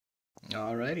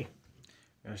Alrighty,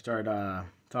 I'm gonna start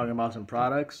talking about some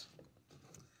products.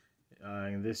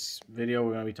 In this video,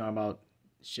 we're gonna be talking about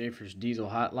Schaeffer's diesel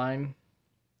hotline,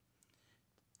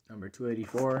 number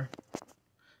 284.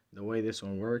 The way this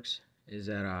one works is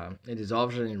that it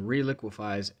dissolves and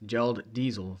reliquefies gelled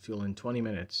diesel fuel in 20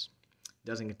 minutes. It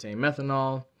doesn't contain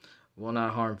methanol, will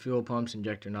not harm fuel pumps,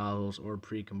 injector nozzles, or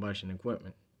pre-combustion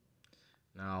equipment.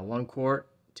 Now, 1 quart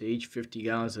to each 50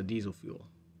 gallons of diesel fuel.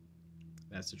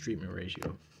 That's the treatment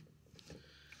ratio.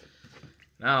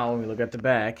 Now, when we look at the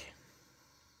back,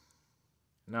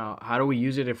 now how do we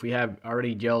use it if we have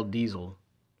already gelled diesel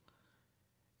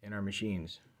in our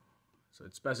machines? So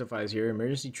it specifies here,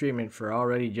 emergency treatment for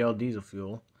already gelled diesel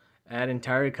fuel. Add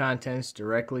entire contents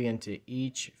directly into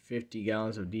each 50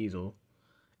 gallons of diesel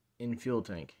in fuel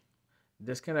tank.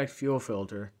 Disconnect fuel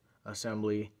filter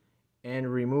assembly and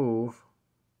remove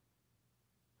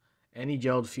any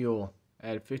gelled fuel.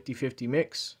 Add 50-50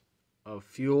 mix of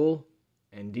fuel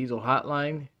and diesel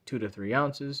hotline, 2 to 3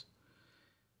 ounces,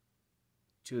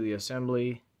 to the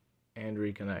assembly and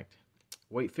reconnect.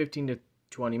 Wait 15 to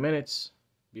 20 minutes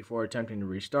before attempting to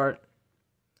restart.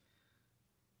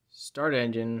 Start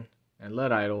engine and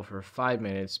let idle for 5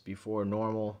 minutes before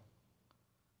normal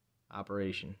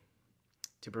operation.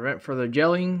 To prevent further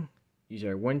gelling, use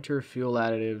our winter fuel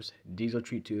additives, Diesel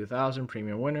Treat 2000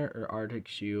 Premium Winter or Arctic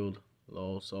Shield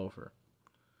Low Sulfur.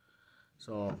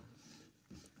 So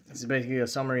this is basically a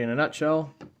summary in a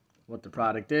nutshell, what the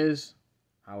product is,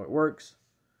 how it works,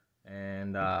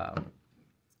 and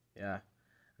yeah,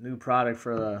 new product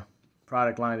for the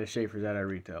product line that Schaeffer's at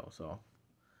retail. So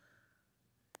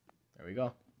there we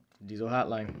go, diesel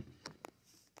hotline.